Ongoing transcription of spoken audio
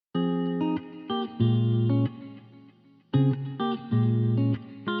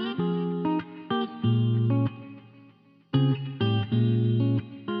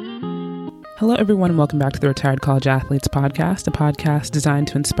Hello, everyone, and welcome back to the Retired College Athletes Podcast, a podcast designed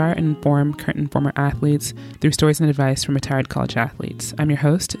to inspire and inform current and former athletes through stories and advice from retired college athletes. I'm your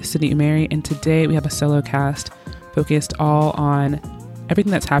host, Sydney Umeri, and today we have a solo cast focused all on everything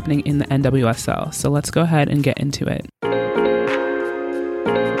that's happening in the NWSL. So let's go ahead and get into it.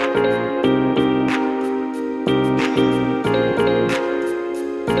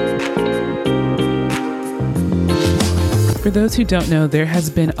 For those who don't know, there has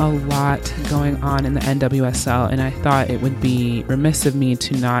been a lot going on in the NWSL, and I thought it would be remiss of me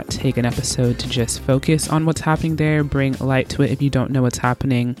to not take an episode to just focus on what's happening there, bring light to it if you don't know what's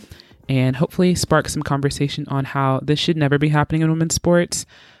happening, and hopefully spark some conversation on how this should never be happening in women's sports,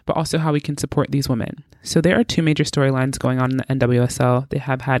 but also how we can support these women. So there are two major storylines going on in the NWSL. They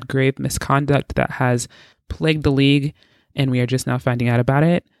have had grave misconduct that has plagued the league, and we are just now finding out about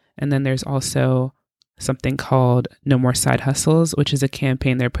it. And then there's also something called No More Side Hustles, which is a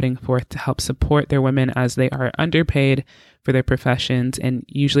campaign they're putting forth to help support their women as they are underpaid for their professions and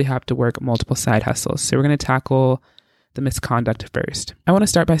usually have to work multiple side hustles. So we're going to tackle the misconduct first. I want to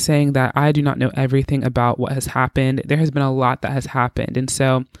start by saying that I do not know everything about what has happened. There has been a lot that has happened, and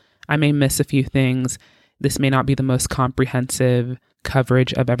so I may miss a few things. This may not be the most comprehensive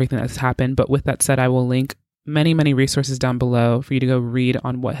coverage of everything that's happened, but with that said, I will link many resources down below for you to go read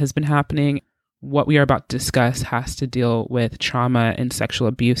on what has been happening. What we are about to discuss has to deal with trauma and sexual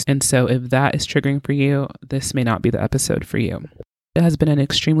abuse. And so if that is triggering for you, this may not be the episode for you. It has been an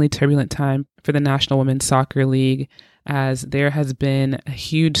extremely turbulent time for the National Women's Soccer League, as there has been a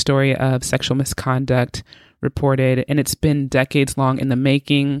huge story of sexual misconduct reported, and it's been decades long in the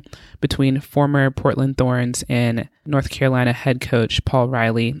making between former Portland Thorns and North Carolina head coach Paul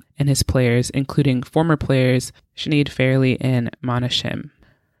Riley and his players, including former players Sinead Farrelly and Mana Shim.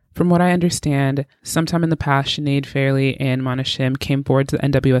 From what I understand, sometime in the past, Sinead Farrelly and Mana Shim came forward to the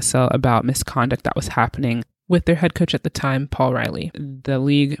NWSL about misconduct that was happening with their head coach at the time, Paul Riley. The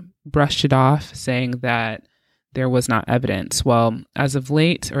league brushed it off, saying that there was not evidence. Well, as of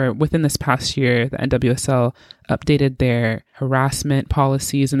late, or within this past year, the NWSL updated their harassment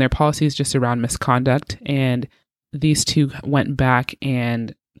policies and their policies just around misconduct, and these two went back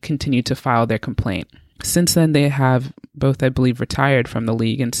and continued to file their complaint. Since then, they have both, I believe, retired from the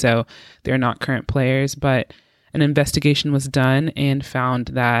league, and so they're not current players, but an investigation was done and found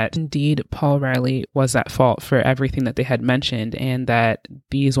that indeed Paul Riley was at fault for everything that they had mentioned and that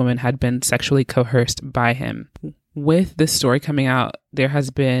these women had been sexually coerced by him. With this story coming out, there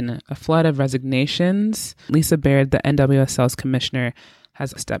has been a flood of resignations. Lisa Baird, the NWSL's commissioner,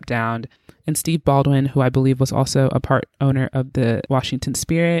 has stepped down. And Steve Baldwin, who I believe was also a part owner of the Washington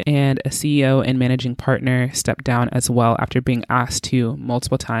Spirit and a CEO and managing partner, stepped down as well after being asked to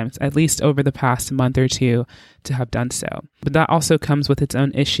multiple times, at least over the past month or two, to have done so. But that also comes with its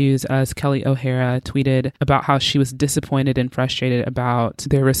own issues, as Kelly O'Hara tweeted about how she was disappointed and frustrated about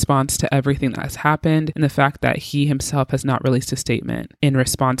their response to everything that has happened and the fact that he himself has not released a statement in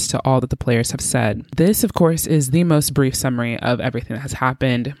response to all that the players have said. This, of course, is the most brief summary of everything that has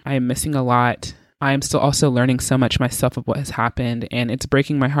happened. I am missing a lot. I am still also learning so much myself of what has happened, and it's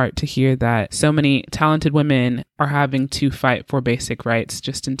breaking my heart to hear that so many talented women are having to fight for basic rights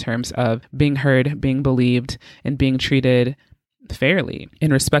just in terms of being heard, being believed, and being treated fairly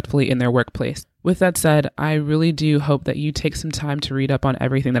and respectfully in their workplace. With that said, I really do hope that you take some time to read up on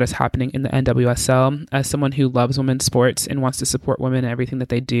everything that is happening in the NWSL. As someone who loves women's sports and wants to support women in everything that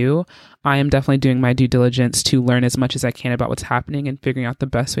they do, I am definitely doing my due diligence to learn as much as I can about what's happening and figuring out the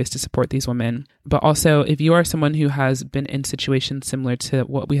best ways to support these women. But also, if you are someone who has been in situations similar to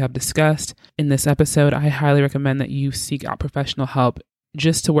what we have discussed in this episode, I highly recommend that you seek out professional help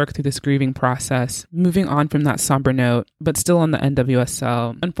just to work through this grieving process. Moving on from that somber note, but still on the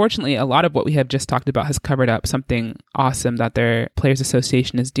NWSL, unfortunately, a lot of what we have just talked about has covered up something awesome that their Players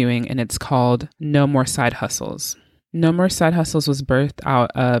Association is doing, and it's called No More Side Hustles. No More Side Hustles was birthed out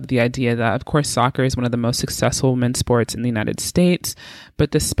of the idea that, of course, soccer is one of the most successful women's sports in the United States,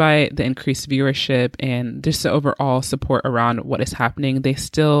 but despite the increased viewership and just the overall support around what is happening, they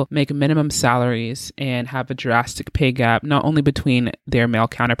still make minimum salaries and have a drastic pay gap, not only between their male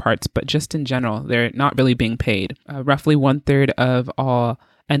counterparts, but just in general. They're not really being paid. Roughly 1/3 of all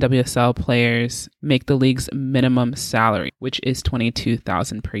NWSL players make the league's minimum salary, which is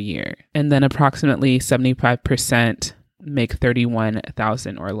 $22,000 per year. And then approximately 75% make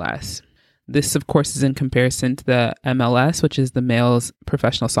 $31,000 or less. This, of course, is in comparison to the MLS, which is the male's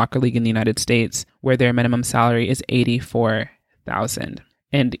professional soccer league in the United States, where their minimum salary is $84,000.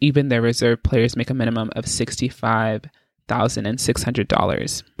 And even their reserve players make a minimum of $65,000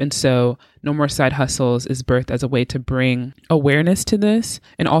 $1,600. And so No More Side Hustles is birthed as a way to bring awareness to this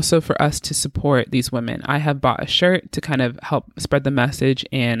and also for us to support these women. I have bought a shirt to kind of help spread the message,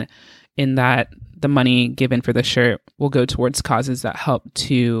 and in that, the money given for the shirt will go towards causes that help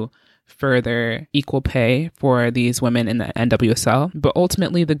to further equal pay for these women in the NWSL. But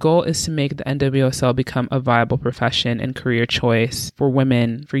ultimately, the goal is to make the NWSL become a viable profession and career choice for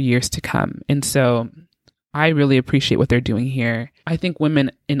women for years to come. And so I really appreciate what they're doing here. I think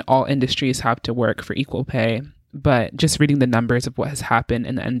women in all industries have to work for equal pay. But just reading the numbers of what has happened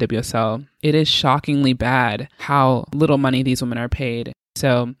in the NWSL, it is shockingly bad how little money these women are paid.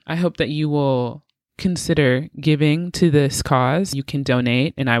 So I hope that you will consider giving to this cause. You can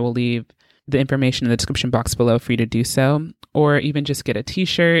donate, and I will leave the information in the description box below for you to do so, or even just get a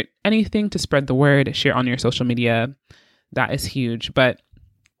t-shirt, anything to spread the word, share on your social media. That is huge. But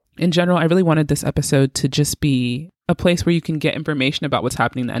in general, I really wanted this episode to just be a place where you can get information about what's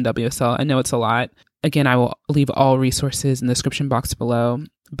happening in the NWSL. I know it's a lot. Again, I will leave all resources in the description box below.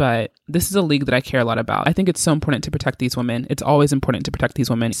 But this is a league that I care a lot about. I think it's so important to protect these women. It's always important to protect these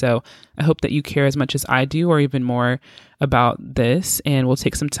women. So I hope that you care as much as I do, or even more, about this. And we'll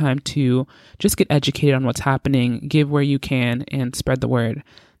take some time to just get educated on what's happening, give where you can, and spread the word.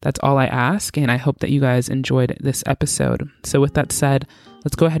 That's all I ask. And I hope that you guys enjoyed this episode. So with that said,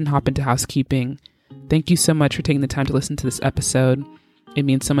 let's go ahead and hop into housekeeping. Thank you so much for taking the time to listen to this episode. It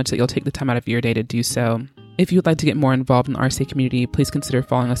means so much that you'll take the time out of your day to do so. If you would like to get more involved in the RSA community, please consider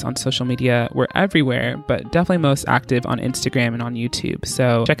following us on social media. We're everywhere, but definitely most active on Instagram and on YouTube.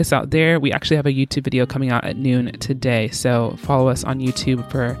 So check us out there. We actually have a YouTube video coming out at noon today. So follow us on YouTube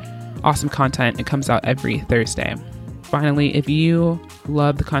for awesome content. It comes out every Thursday. Finally, if you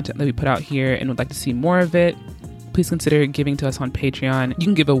love the content that we put out here and would like to see more of it, please consider giving to us on Patreon. You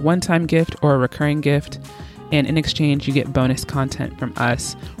can give a one-time gift or a recurring gift, and in exchange, you get bonus content from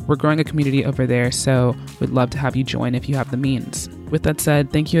us. We're growing a community over there, so we'd love to have you join if you have the means. With that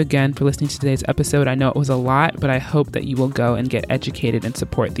said, thank you again for listening to today's episode. I know it was a lot, but I hope that you will go and get educated and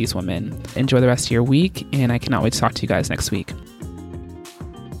support these women. Enjoy the rest of your week, and I cannot wait to talk to you guys next week.